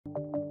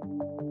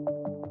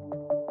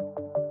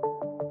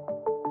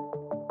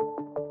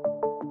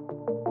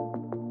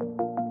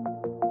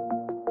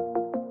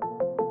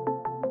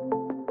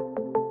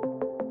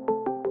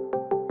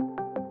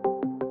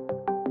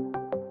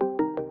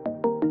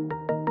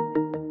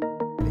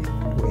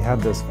we had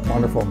this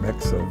wonderful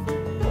mix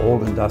of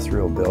old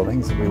industrial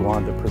buildings, and we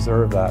wanted to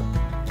preserve that.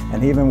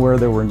 And even where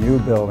there were new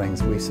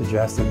buildings, we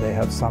suggested they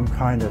have some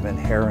kind of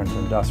inherent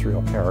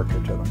industrial character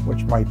to them,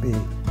 which might be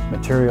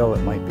material,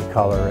 it might be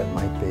color, it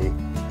might be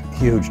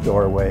huge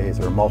doorways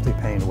or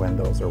multi-pane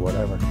windows or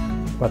whatever.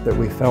 But that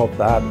we felt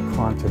that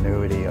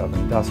continuity of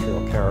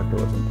industrial character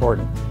was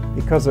important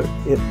because it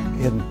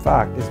in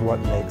fact is what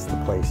makes the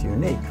place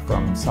unique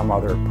from some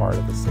other part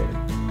of the city.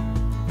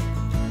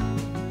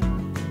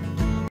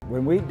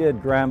 When we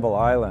did Granville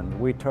Island,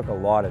 we took a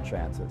lot of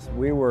chances.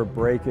 We were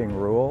breaking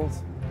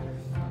rules,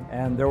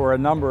 and there were a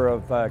number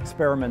of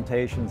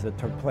experimentations that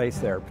took place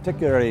there,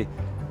 particularly,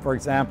 for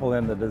example,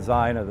 in the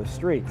design of the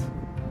streets.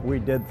 We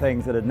did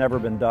things that had never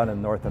been done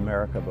in North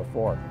America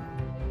before.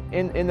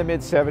 In the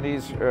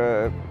mid-70s,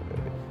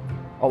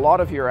 a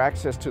lot of your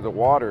access to the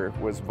water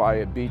was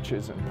via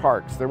beaches and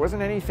parks. There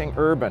wasn't anything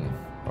urban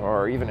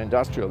or even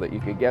industrial that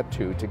you could get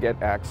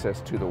get access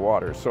to the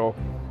water. So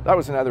that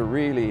was another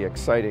really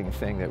exciting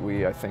thing that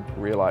we, I think,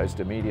 realized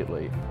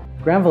immediately.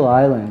 Granville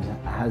Island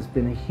has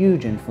been a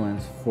huge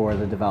influence for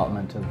the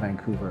development of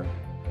Vancouver.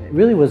 It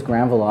really was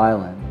Granville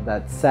Island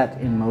that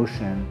set in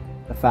motion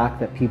the fact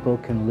that people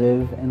can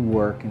live and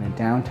work in a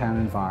downtown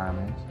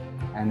environment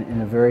and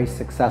in a very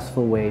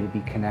successful way to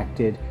be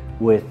connected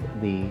with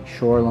the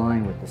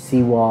shoreline, with the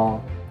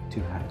seawall,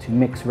 to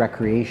mix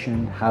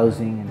recreation,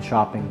 housing, and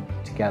shopping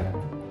together.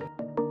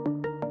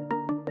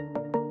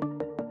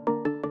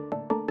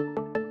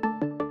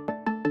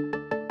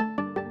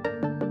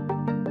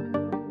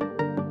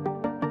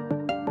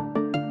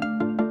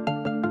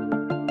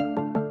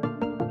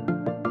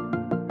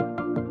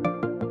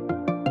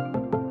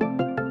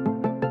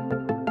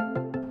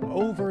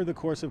 Over the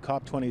course of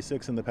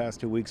COP26 in the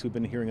past 2 weeks, we've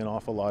been hearing an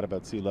awful lot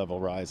about sea level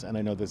rise, and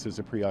I know this is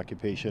a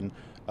preoccupation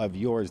of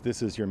yours.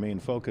 This is your main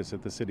focus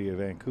at the City of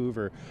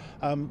Vancouver.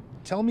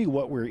 Tell me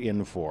what we're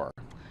in for.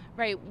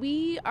 Right,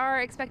 we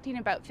are expecting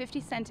about 50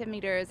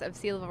 centimeters of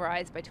sea level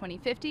rise by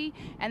 2050,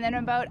 and then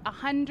about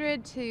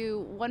 100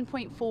 to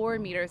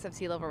 1.4 meters of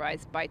sea level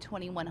rise by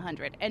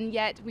 2100. And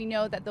yet we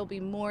know that there'll be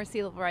more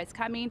sea level rise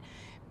coming,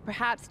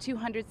 perhaps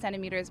 200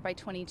 centimeters by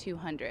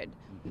 2200.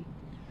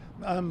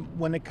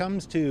 When it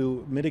comes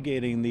to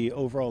mitigating the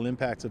overall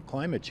impacts of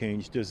climate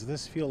change, does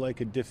this feel like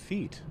a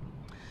defeat?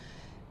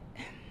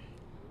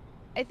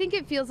 I think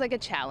it feels like a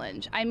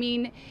challenge. I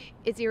mean,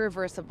 it's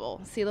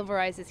irreversible. Sea level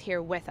rise is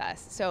here with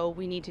us, so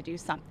we need to do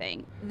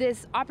something.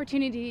 This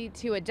opportunity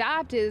to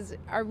adapt is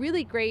a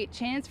really great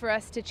chance for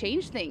us to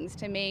change things,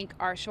 to make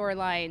our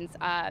shorelines,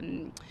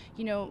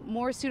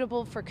 more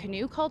suitable for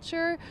canoe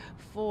culture,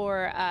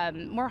 for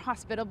more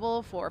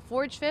hospitable for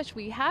forage fish.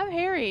 We have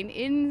herring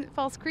in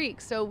False Creek,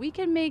 so we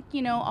can make,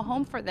 a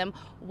home for them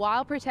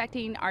while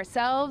protecting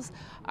ourselves,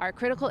 our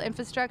critical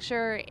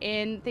infrastructure,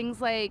 and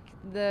things like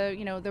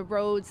the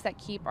roads that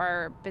keep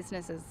our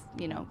businesses,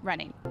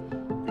 running.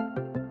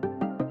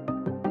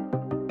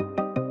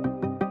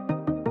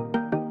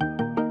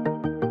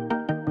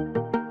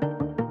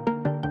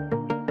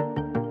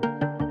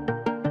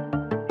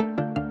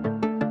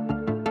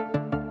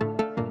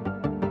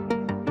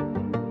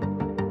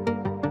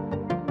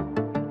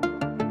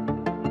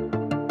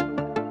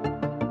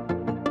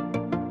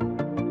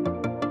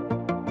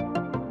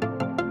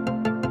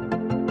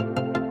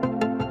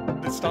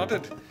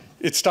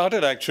 It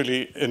started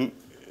actually in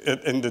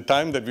the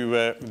time that we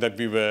were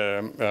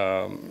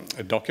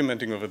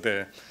documenting over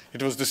there.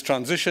 It was this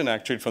transition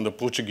actually from the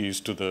Portuguese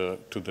to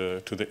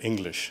the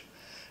English,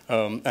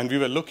 and we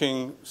were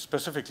looking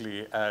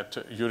specifically at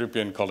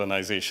European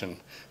colonization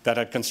that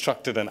had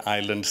constructed an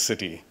island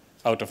city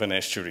out of an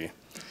estuary,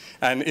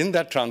 and in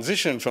that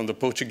transition from the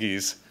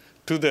Portuguese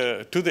to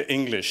the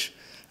English.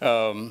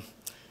 You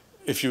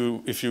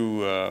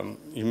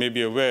may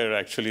be aware,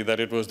 actually, that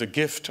it was the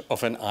gift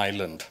of an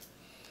island,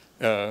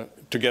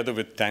 together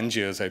with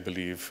Tangiers, I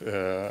believe,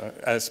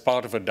 as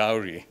part of a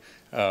dowry.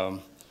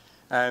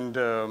 And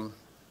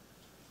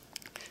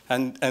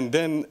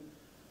then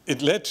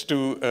it led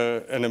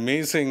to an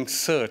amazing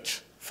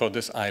search for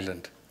this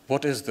island.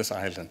 What is this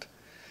island?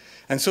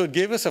 And so it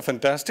gave us a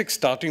fantastic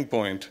starting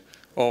point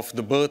of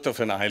the birth of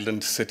an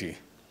island city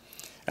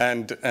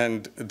and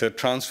the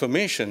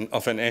transformation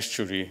of an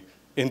estuary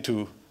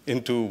into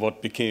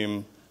what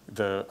became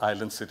the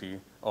island city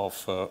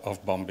of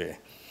Bombay.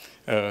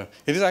 It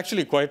is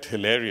actually quite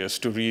hilarious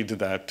to read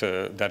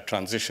that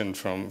transition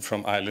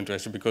from island to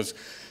estuary, because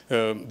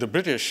the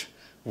British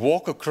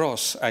walk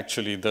across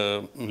actually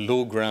the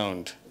low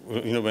ground,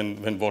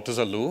 when waters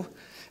are low,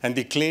 and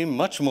they claim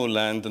much more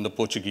land than the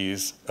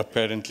Portuguese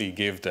apparently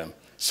gave them.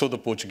 So the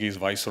Portuguese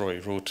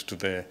viceroy wrote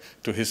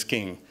to his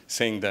king,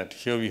 saying that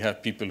here we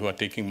have people who are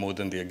taking more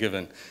than they are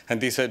given.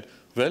 And they said,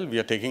 well, we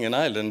are taking an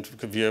island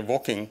because we are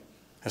walking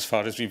as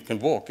far as we can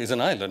walk is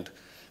an island,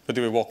 but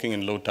they were walking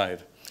in low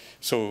tide.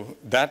 So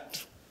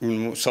that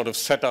sort of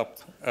set up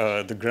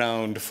the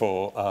ground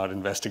for our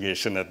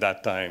investigation at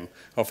that time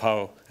of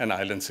how an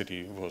island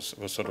city was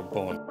sort of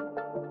born.